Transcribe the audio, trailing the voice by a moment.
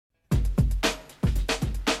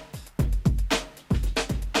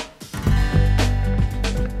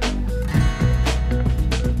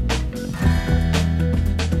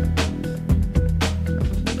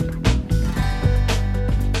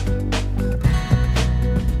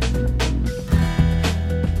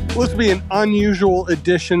Well, this will be an unusual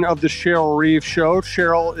edition of the Cheryl Reeve Show.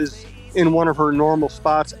 Cheryl is in one of her normal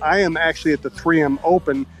spots. I am actually at the 3M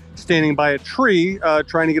Open, standing by a tree,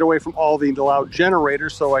 trying to get away from all the loud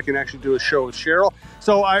generators so I can actually do a show with Cheryl.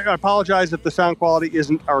 So I apologize if the sound quality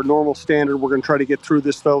isn't our normal standard. We're going to try to get through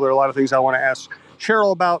this, though. There are a lot of things I want to ask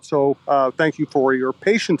Cheryl about, so thank you for your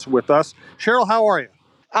patience with us. Cheryl, how are you?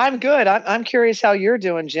 I'm good. I'm curious how you're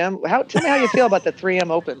doing, Jim. Tell me how you feel about the 3M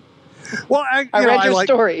Open. Well, I read your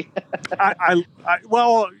story. I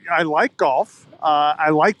like golf. I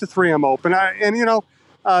like the 3M Open.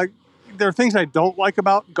 There are things I don't like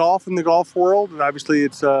about golf in the golf world. And obviously,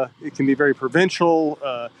 it can be very provincial.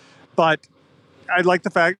 But I like the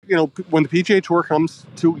fact, when the PGA Tour comes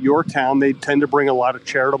to your town, they tend to bring a lot of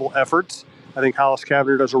charitable efforts. I think Hollis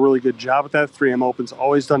Cavender does a really good job with that. 3M Open's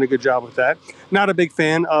always done a good job with that. Not a big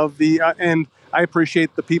fan of and I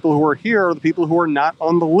appreciate the people who are here or the people who are not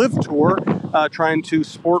on the LIV Tour trying to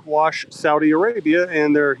sport wash Saudi Arabia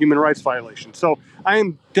and their human rights violations. So I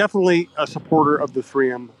am definitely a supporter of the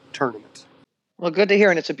 3M tournament. Well, good to hear.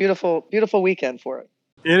 And it's a beautiful, beautiful weekend for it.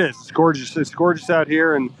 It is. It's gorgeous. It's gorgeous out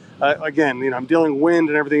here. And again, I'm dealing with wind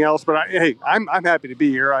and everything else, but I'm happy to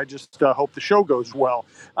be here. I just hope the show goes well.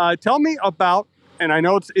 Tell me about, and I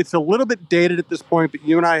know it's a little bit dated at this point, but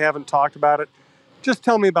you and I haven't talked about it. Just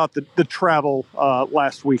tell me about the travel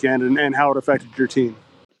last weekend and how it affected your team.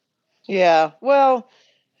 Yeah. Well,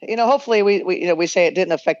 hopefully we say it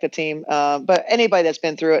didn't affect the team, but anybody that's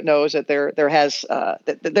been through it knows that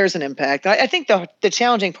there's an impact. I think the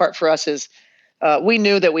challenging part for us is we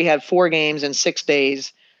knew that we had 4 games in 6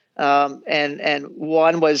 days, and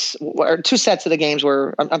one was or 2 sets of the games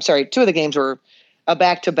were. I'm sorry, 2 of the games were a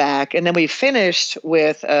back-to-back, and then we finished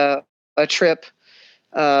with a trip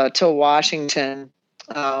to Washington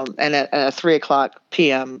and at a 3:00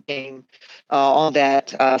 p.m. game on that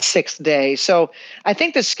 6th day. So I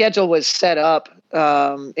think the schedule was set up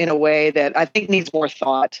in a way that I think needs more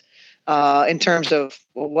thought in terms of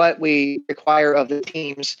what we require of the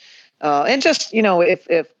teams. And just,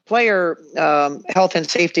 if player health and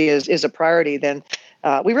safety is a priority, then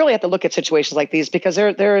we really have to look at situations like these because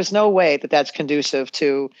there is no way that that's conducive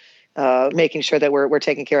to making sure that we're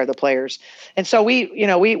taking care of the players. And so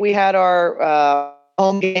we had our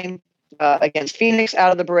home game against Phoenix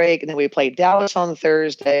out of the break, and then we played Dallas on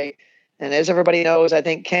Thursday. And as everybody knows, I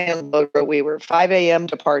think we were 5 a.m.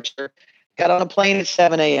 departure, got on a plane at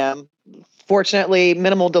 7 a.m. Fortunately,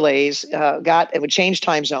 minimal delays. And we changed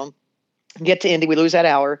time zone. Get to Indy, we lose that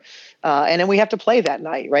hour, and then we have to play that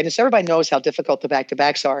night, right? And so everybody knows how difficult the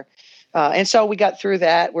back-to-backs are. And so we got through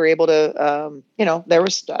that. We're able to, there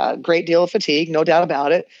was a great deal of fatigue, no doubt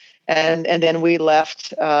about it. And then we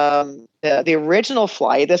left the original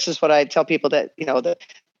flight. This is what I tell people that,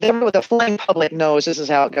 the flying public knows this is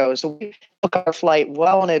how it goes. So we booked our flight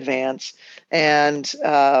well in advance, and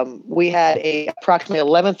we had a approximately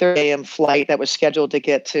 11:30 a.m. flight that was scheduled to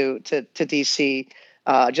get to DC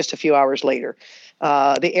just a few hours later.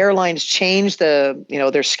 The airlines changed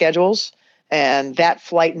their schedules, and that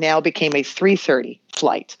flight now became a 3:30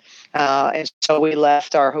 flight. And so we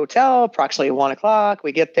left our hotel approximately 1:00.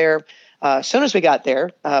 We get there. As soon as we got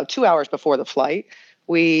there, 2 hours before the flight,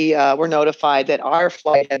 we were notified that our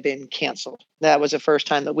flight had been canceled. That was the first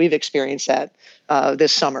time that we've experienced that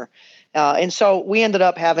this summer. And so we ended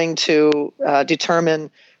up having to determine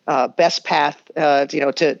best path,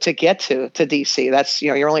 to get to DC. That's,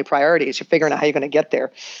 your only priority is you're figuring out how you're going to get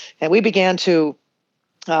there. And we began to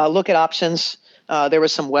look at options. There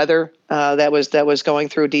was some weather that was going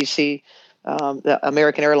through DC. The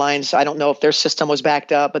American Airlines, I don't know if their system was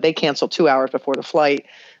backed up, but they canceled 2 hours before the flight.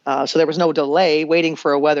 So there was no delay waiting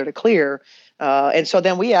for a weather to clear. And so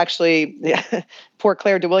then we actually, poor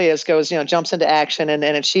Claire DeWilliers jumps into action,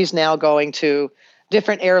 and she's now going to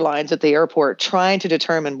different airlines at the airport trying to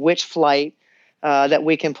determine which flight that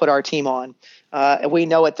we can put our team on. We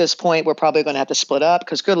know at this point we're probably going to have to split up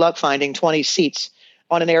because good luck finding 20 seats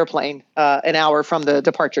on an airplane an hour from the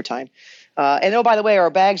departure time. And by the way, our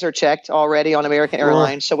bags are checked already on American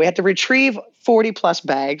Airlines. So we had to retrieve 40 plus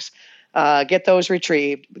bags, get those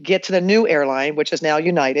retrieved, get to the new airline, which is now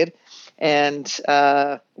United. And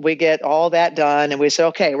we get all that done. And we say,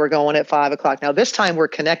 okay, we're going at 5:00. Now, this time we're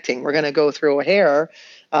connecting. We're going to go through O'Hare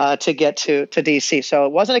to get to DC. So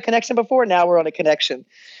it wasn't a connection before. Now we're on a connection.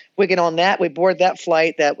 We get on that. We board that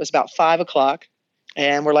flight. That was about 5:00.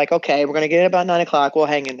 And we're like, okay, we're going to get it about 9:00. We'll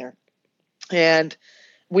hang in there. And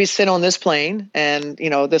we sit on this plane, and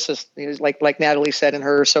this is like Natalie said in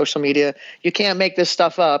her social media, you can't make this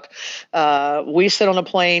stuff up. We sit on a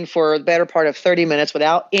plane for the better part of 30 minutes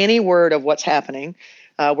without any word of what's happening.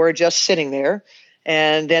 We're just sitting there,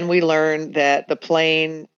 and then we learn that the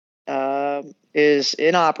plane is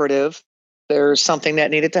inoperative. There's something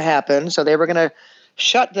that needed to happen, so they were going to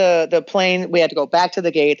shut the plane. We had to go back to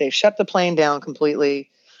the gate. They shut the plane down completely.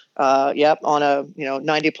 On a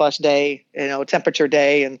 90+ day temperature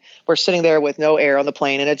day, and we're sitting there with no air on the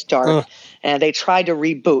plane, and it's dark. And they tried to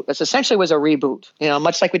reboot. This essentially was a reboot,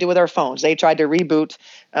 much like we do with our phones. They tried to reboot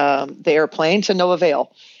the airplane to no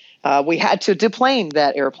avail. We had to deplane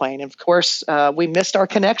that airplane. Of course, we missed our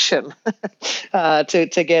connection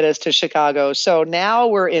to get us to Chicago. So now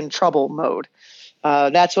we're in trouble mode.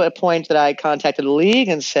 That's what a point that I contacted the league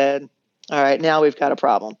and said, all right, now we've got a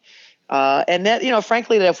problem. And that,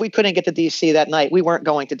 frankly, that if we couldn't get to DC that night, we weren't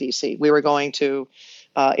going to DC. We were going to,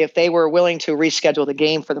 if they were willing to reschedule the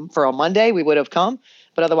game for a Monday, we would have come.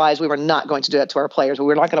 But otherwise, we were not going to do that to our players. We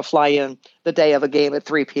were not going to fly in the day of a game at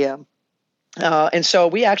 3 p.m. And so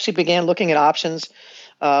we actually began looking at options.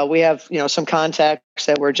 We have, some contacts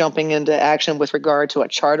that were jumping into action with regard to a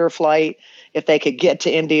charter flight. If they could get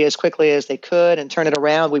to Indy as quickly as they could and turn it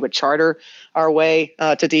around, we would charter our way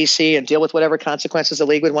to DC and deal with whatever consequences the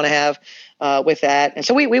league would want to have with that. And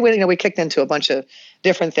so we kicked into a bunch of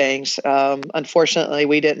different things. Unfortunately,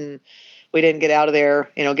 we didn't get out of there,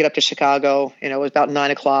 get up to Chicago. It was about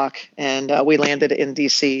 9:00, and we landed in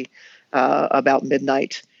DC about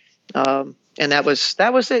midnight. And that was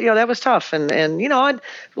it. That was tough. And I'd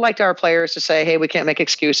liked our players to say, hey, we can't make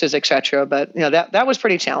excuses, et cetera. But, that was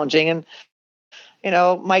pretty challenging. And,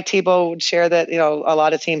 Mike Tebow would share that, a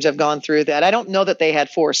lot of teams have gone through that. I don't know that they had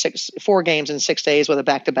four games in 6 days with a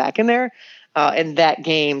back-to-back in there. And that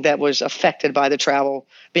game that was affected by the travel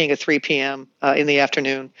being at 3 p.m. In the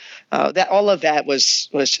afternoon. That all of that was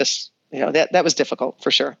just, that was difficult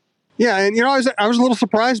for sure. Yeah, and I was a little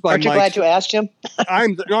surprised by. Aren't you glad you asked, Jim?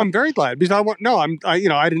 I'm very glad because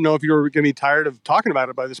I didn't know if you were going to be tired of talking about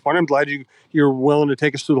it by this point. I'm glad you're willing to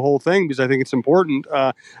take us through the whole thing because I think it's important.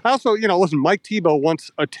 I also, listen, Mike Tebow once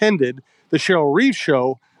attended the Cheryl Reeves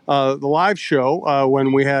show, the live show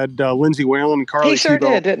when we had Lindsey Whalen and Carly. He sure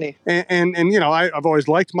Tebow. did, didn't he? And I've always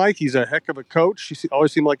liked Mike. He's a heck of a coach. He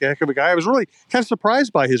always seemed like a heck of a guy. I was really kind of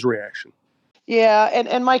surprised by his reaction. Yeah,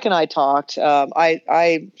 and Mike and I talked.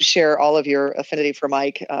 I share all of your affinity for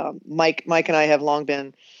Mike. Mike and I have long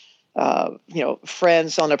been,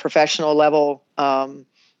 friends on a professional level.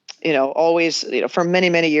 Always, for many,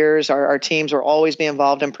 many years, our teams will always be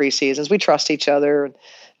involved in preseasons. We trust each other.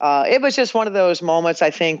 It was just one of those moments,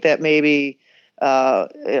 I think, that maybe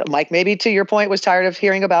Mike, maybe to your point, was tired of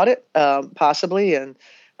hearing about it, possibly. And,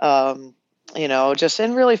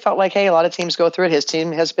 and really felt like, hey, a lot of teams go through it. His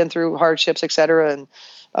team has been through hardships, et cetera. And,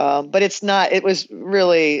 but it was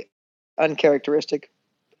really uncharacteristic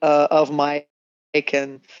of Mike.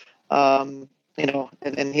 And, and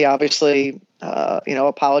he obviously,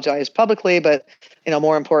 apologized publicly, but,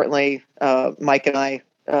 more importantly, Mike and I,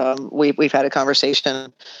 we've had a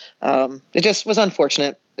conversation. It just was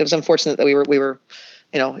unfortunate. It was unfortunate that we were,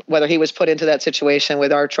 whether he was put into that situation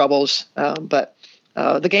with our troubles, but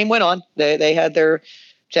the game went on. They had their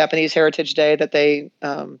Japanese Heritage Day that they,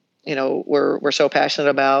 were so passionate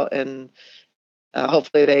about, and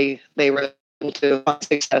hopefully they were able to find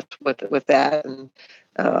success with that. And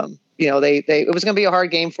it was going to be a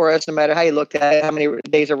hard game for us, no matter how you looked at it, how many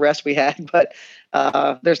days of rest we had. But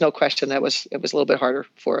there's no question it was a little bit harder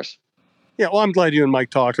for us. Yeah, well, I'm glad you and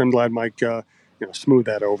Mike talked. I'm glad Mike smooth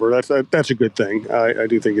that over. That's a good thing. I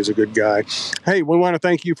do think he's a good guy. Hey, we want to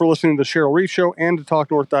thank you for listening to the Cheryl Reeves Show and to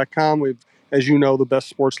TalkNorth.com. We've, as you know, the best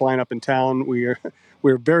sports lineup in town.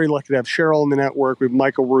 We're very lucky to have Cheryl in the network. We have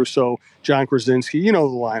Michael Russo, John Krasinski. You know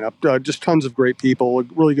the lineup. Just tons of great people. A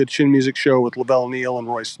really good chin music show with Lavelle Neal and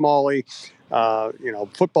Roy Smalley.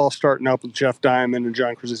 Football starting up with Jeff Diamond and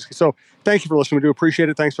John Krasinski. So thank you for listening. We do appreciate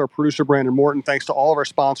it. Thanks to our producer, Brandon Morton. Thanks to all of our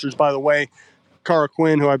sponsors. By the way, Cara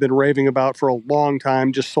Quinn, who I've been raving about for a long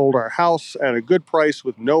time, just sold our house at a good price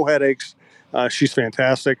with no headaches. She's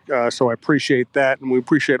fantastic. So I appreciate that. And we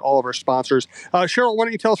appreciate all of our sponsors. Cheryl, why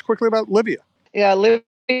don't you tell us quickly about Livia? Yeah, Livia,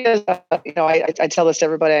 I tell this to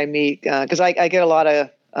everybody I meet because I get a lot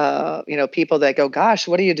of, people that go, gosh,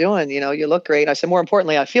 what are you doing? You look great. I said, more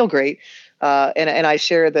importantly, I feel great. And I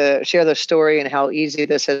share the story and how easy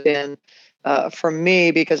this has been for me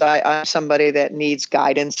because I'm somebody that needs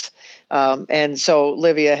guidance. And so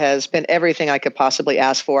Livia has been everything I could possibly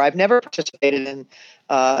ask for. I've never participated in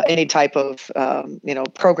any type of,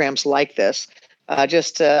 programs like this.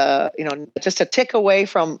 Just a tick away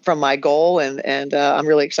from my goal. And I'm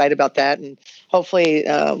really excited about that. And hopefully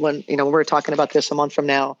when we're talking about this a month from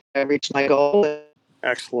now, I reach my goal.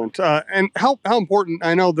 Excellent. And how important,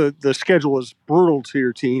 I know the schedule is brutal to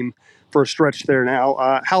your team for a stretch there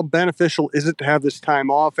now. How beneficial is it to have this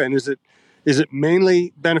time off? And is it, Is it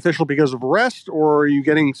mainly beneficial because of rest, or are you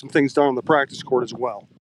getting some things done on the practice court as well?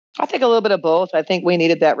 I think a little bit of both. I think we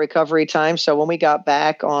needed that recovery time. So when we got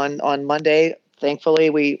back on Monday, thankfully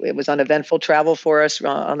it was uneventful travel for us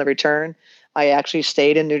on the return. I actually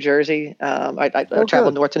stayed in New Jersey. I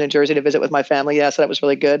traveled north to New Jersey to visit with my family. Yeah, so that was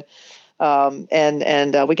really good.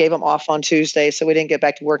 And we gave them off on Tuesday, so we didn't get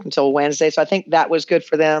back to work until Wednesday. So I think that was good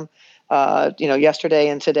for them. Yesterday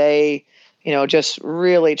and today, just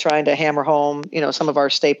really trying to hammer home, some of our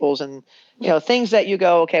staples and, things that you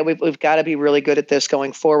go, okay, we've got to be really good at this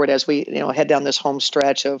going forward as we, head down this home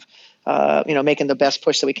stretch of, making the best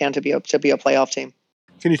push that we can to be a playoff team.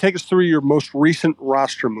 Can you take us through your most recent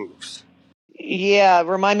roster moves? Yeah,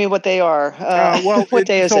 remind me what they are. What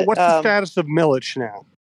day is it? What's the status of Milic now?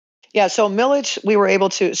 Yeah, so Milic, we were able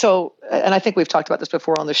to. So, and I think we've talked about this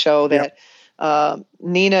before on the show that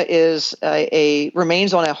Nina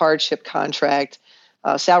remains on a hardship contract,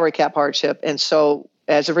 salary cap hardship, and so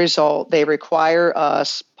as a result, they require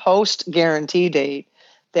us post guarantee date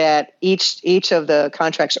that each of the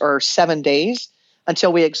contracts are 7 days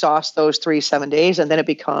until we exhaust those 7 days, and then it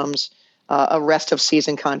becomes a rest of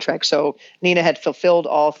season contract. So Nina had fulfilled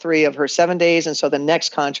all 3 of her 7 days, and so the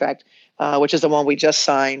next contract, which is the one we just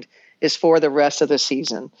signed, is for the rest of the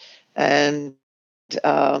season. And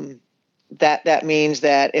that means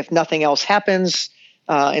that if nothing else happens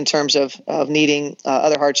in terms of needing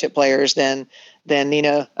other hardship players, then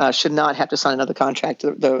Nina should not have to sign another contract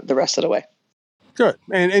the rest of the way. Good.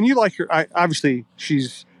 And you like her. Obviously,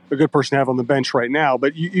 she's a good person to have on the bench right now,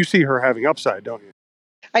 but you see her having upside, don't you?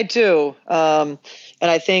 I do. And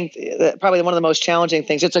I think that probably one of the most challenging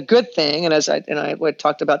things, it's a good thing. And I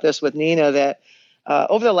talked about this with Nina, that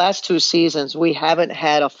over the last 2 seasons, we haven't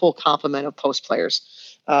had a full complement of post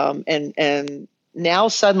players. And now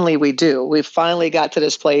suddenly we do. We've finally got to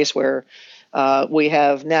this place where we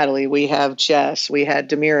have Natalie, we have Jess, we had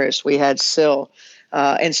Demiris, we had Sil.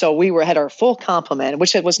 And so we had our full complement,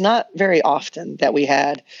 which it was not very often that we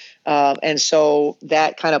had. And so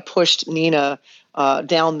that kind of pushed Nina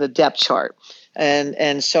down the depth chart.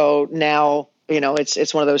 And so now,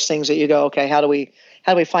 it's one of those things that you go, okay, how do we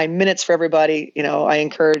find minutes for everybody? I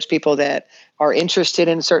encourage people that are interested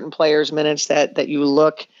in certain players' minutes that you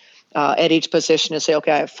look at each position and say,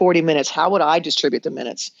 okay, I have 40 minutes. How would I distribute the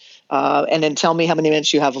minutes? And then tell me how many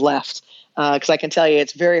minutes you have left. Because I can tell you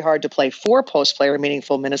it's very hard to play 4 post player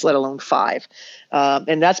meaningful minutes, let alone 5.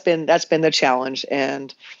 And that's been the challenge.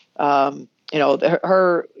 And I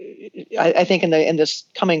think in this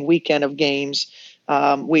coming weekend of games,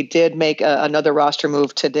 we did make another roster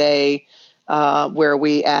move today where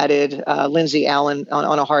we added Lindsey Allen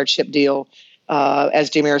on a hardship deal as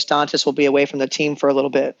Demiris Dantas will be away from the team for a little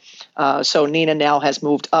bit. So Nina now has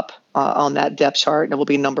moved up on that depth chart and will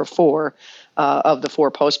be number 4 of the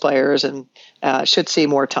 4 post players and should see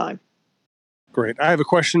more time. Great. I have a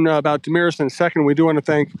question about Demiris in a second. We do want to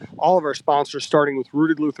thank all of our sponsors, starting with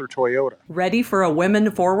Rudy Luther Toyota. Ready for a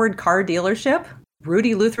women-forward car dealership?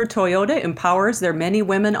 Rudy Luther Toyota empowers their many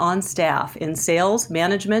women on staff in sales,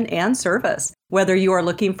 management, and service. Whether you are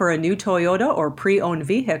looking for a new Toyota or pre-owned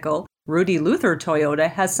vehicle, Rudy Luther Toyota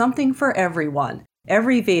has something for everyone.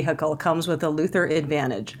 Every vehicle comes with a Luther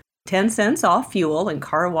Advantage. 10 cents off fuel and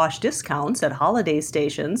car wash discounts at holiday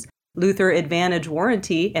stations, Luther Advantage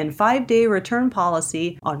warranty, and 5-day return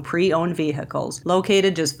policy on pre-owned vehicles.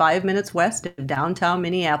 Located just 5 minutes west of downtown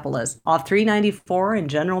Minneapolis, off 394 and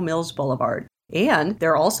General Mills Boulevard. And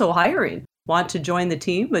they're also hiring. Want to join the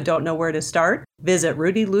team but don't know where to start? Visit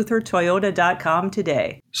rudyluthertoyota.com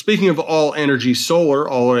today. Speaking of All Energy Solar,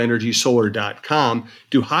 allenergysolar.com,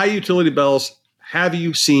 do high utility bills have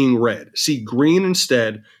you seeing red? See green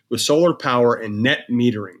instead with solar power and net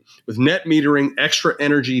metering. With net metering, extra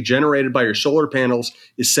energy generated by your solar panels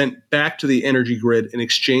is sent back to the energy grid in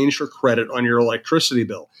exchange for credit on your electricity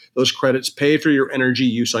bill. Those credits pay for your energy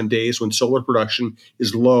use on days when solar production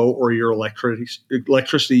is low or your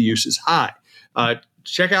electricity use is high.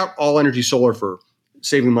 Check out All Energy Solar for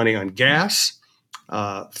saving money on gas,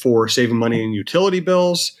 for saving money in utility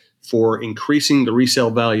bills, for increasing the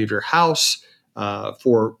resale value of your house,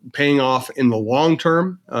 for paying off in the long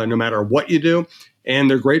term, no matter what you do.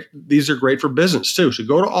 And they're great. These are great for business too. So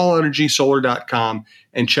go to allenergysolar.com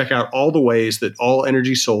and check out all the ways that All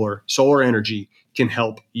Energy Solar energy can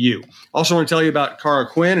help you. Also want to tell you about Cara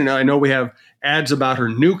Quinn. And I know we have ads about her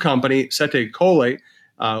new company, Sette Colli,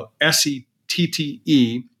 Settecolli.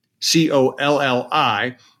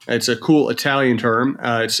 It's a cool Italian term.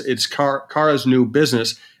 It's Cara's new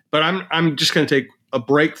business. But I'm just going to take a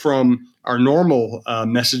break from our normal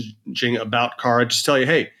messaging about Cara. Just tell you,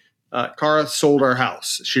 hey, Cara sold our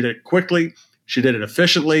house. She did it quickly. She did it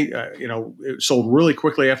efficiently. It sold really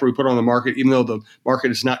quickly after we put it on the market, even though the market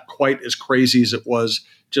is not quite as crazy as it was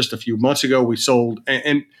just a few months ago. We sold,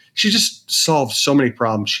 and she just solves so many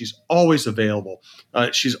problems. She's always available.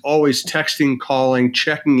 She's always texting, calling,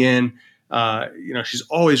 checking in. She's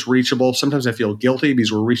always reachable. Sometimes I feel guilty because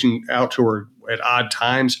we're reaching out to her at odd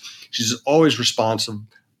times. She's always responsive,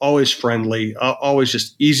 always friendly, always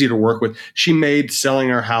just easy to work with. She made selling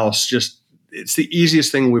our house it's the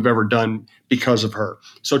easiest thing we've ever done because of her.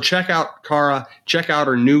 So check out Cara, check out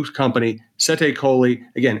her new company, Sette Colli.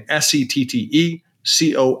 Again, SETTE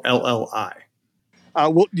COLLI. I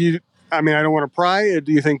don't want to pry.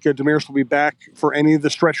 Do you think Damaris will be back for any of the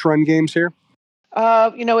stretch run games here?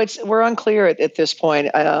 We're unclear at this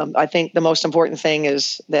point. I think the most important thing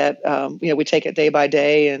is that we take it day by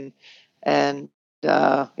day, and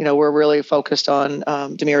we're really focused on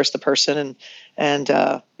Damaris the person, and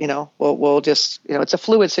we'll just it's a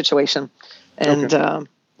fluid situation, and okay.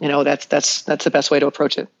 That's the best way to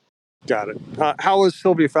approach it. Got it. How is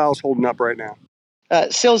Sylvia Fowles holding up right now?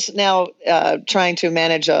 Syl's now trying to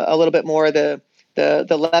manage a little bit more the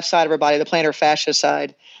left side of her body, the plantar fascia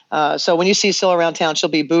side. So when you see Syl around town, she'll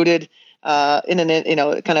be booted in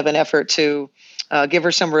kind of an effort to give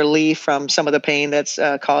her some relief from some of the pain that's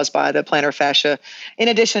caused by the plantar fascia, in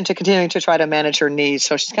addition to continuing to try to manage her knees.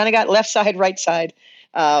 So she's kind of got left side, right side.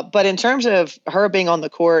 But in terms of her being on the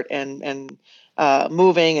court and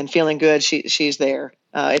moving and feeling good, she's there.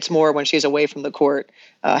 It's more when she's away from the court,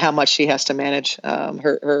 how much she has to manage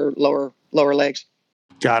her lower legs.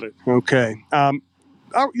 Got it. Okay.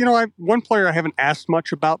 One player I haven't asked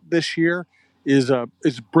much about this year is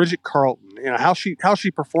Bridget Carlton. How's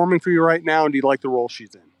she performing for you right now, and do you like the role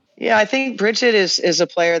she's in? Yeah, I think Bridget is a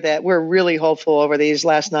player that we're really hopeful over these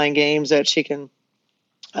last 9 games that she can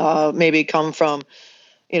maybe come from,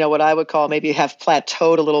 what I would call maybe have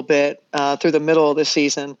plateaued a little bit through the middle of the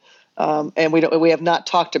season. And we have not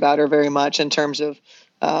talked about her very much in terms of,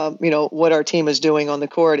 what our team is doing on the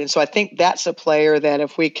court. And so I think that's a player that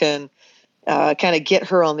if we can kind of get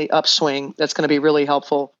her on the upswing, that's going to be really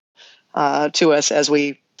helpful to us as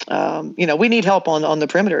we need help on the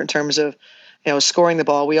perimeter in terms of, scoring the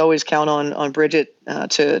ball. We always count on Bridget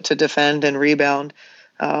to defend and rebound.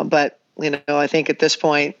 But I think at this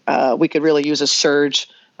point we could really use a surge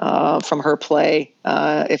from her play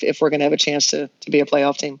if we're going to have a chance to be a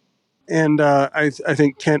playoff team. And I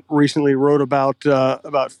think Kent recently wrote about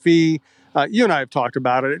Fee. You and I have talked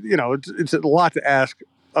about it. It's a lot to ask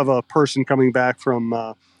of a person coming back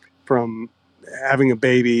from having a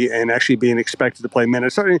baby and actually being expected to play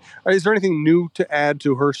minutes. Is there anything new to add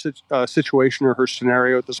to her situation or her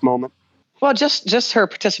scenario at this moment? Well, just her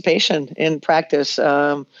participation in practice.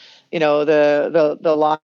 The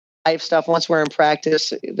live stuff. Once we're in practice,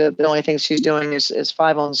 the only thing she's doing is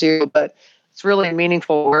 5-on-0, but it's really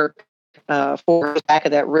meaningful work for her back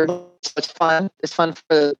of that room. So it's fun. It's fun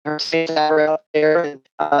for her to out there and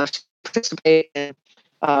participate in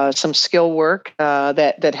some skill work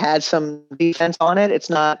that had some defense on it. It's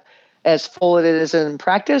not as full as it is in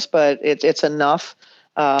practice, but it's enough.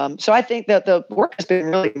 So I think that the work has been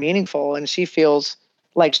really meaningful, and she feels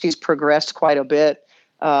like she's progressed quite a bit.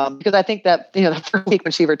 Because I think that the first week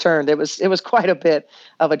when she returned, it was quite a bit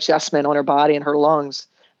of adjustment on her body and her lungs.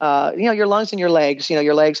 Your lungs and your legs.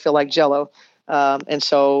 Your legs feel like Jell-O, and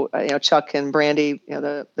so Chuck and Brandy,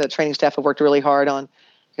 the training staff have worked really hard on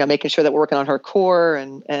making sure that we're working on her core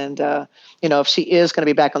and if she is going to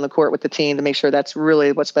be back on the court with the team, to make sure that's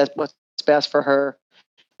really what's best for her.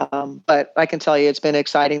 But I can tell you, it's been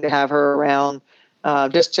exciting to have her around.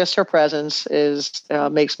 Just her presence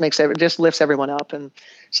just lifts everyone up, and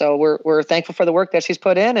so we're thankful for the work that she's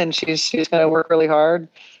put in, and she's going to work really hard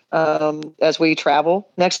as we travel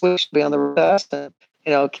next week. She'll be on the road with us, and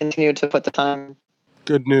continue to put the time.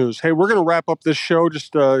 Good news. Hey, we're going to wrap up this show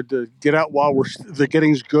just to get out while the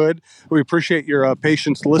getting's good. We appreciate your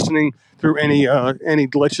patience listening through any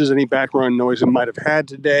glitches, any background noise we might have had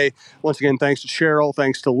today. Once again, thanks to Cheryl,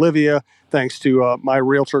 thanks to Livia, thanks to my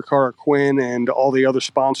realtor, Cara Quinn, and all the other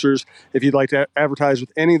sponsors. If you'd like to advertise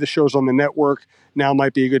with any of the shows on the network, now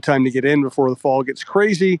might be a good time to get in before the fall gets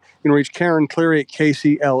crazy. You can reach Karen Cleary at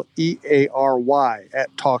KCLEARY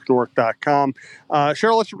at talknorth.com.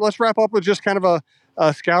 Cheryl, let's wrap up with just kind of a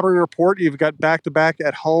scouting report. You've got back-to-back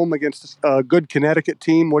at home against a good Connecticut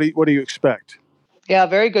team. What do you expect? Yeah,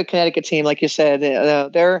 very good Connecticut team, like you said.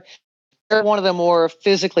 They're one of the more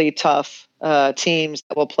physically tough teams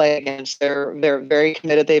that we'll play against. They're very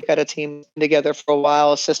committed. They've got a team together for a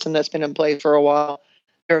while, a system that's been in place for a while.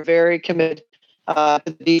 They're very committed to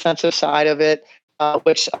the defensive side of it,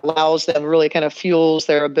 which allows them, really kind of fuels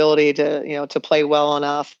their ability to play well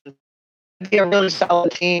enough be a really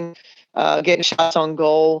solid team, getting shots on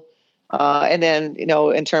goal. And then,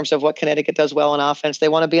 in terms of what Connecticut does well in offense, they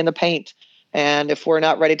want to be in the paint. And if we're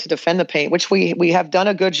not ready to defend the paint, which we have done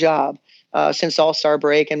a good job since All-Star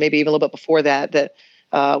break and maybe even a little bit before that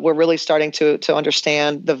we're really starting to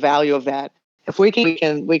understand the value of that. If we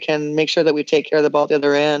can make sure that we take care of the ball at the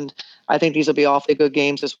other end, I think these will be awfully good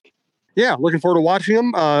games this week. Yeah, looking forward to watching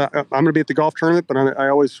them. I'm going to be at the golf tournament, but I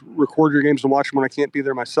always record your games and watch them when I can't be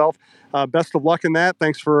there myself. Best of luck in that.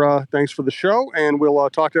 Thanks for the show, and we'll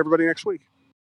talk to everybody next week.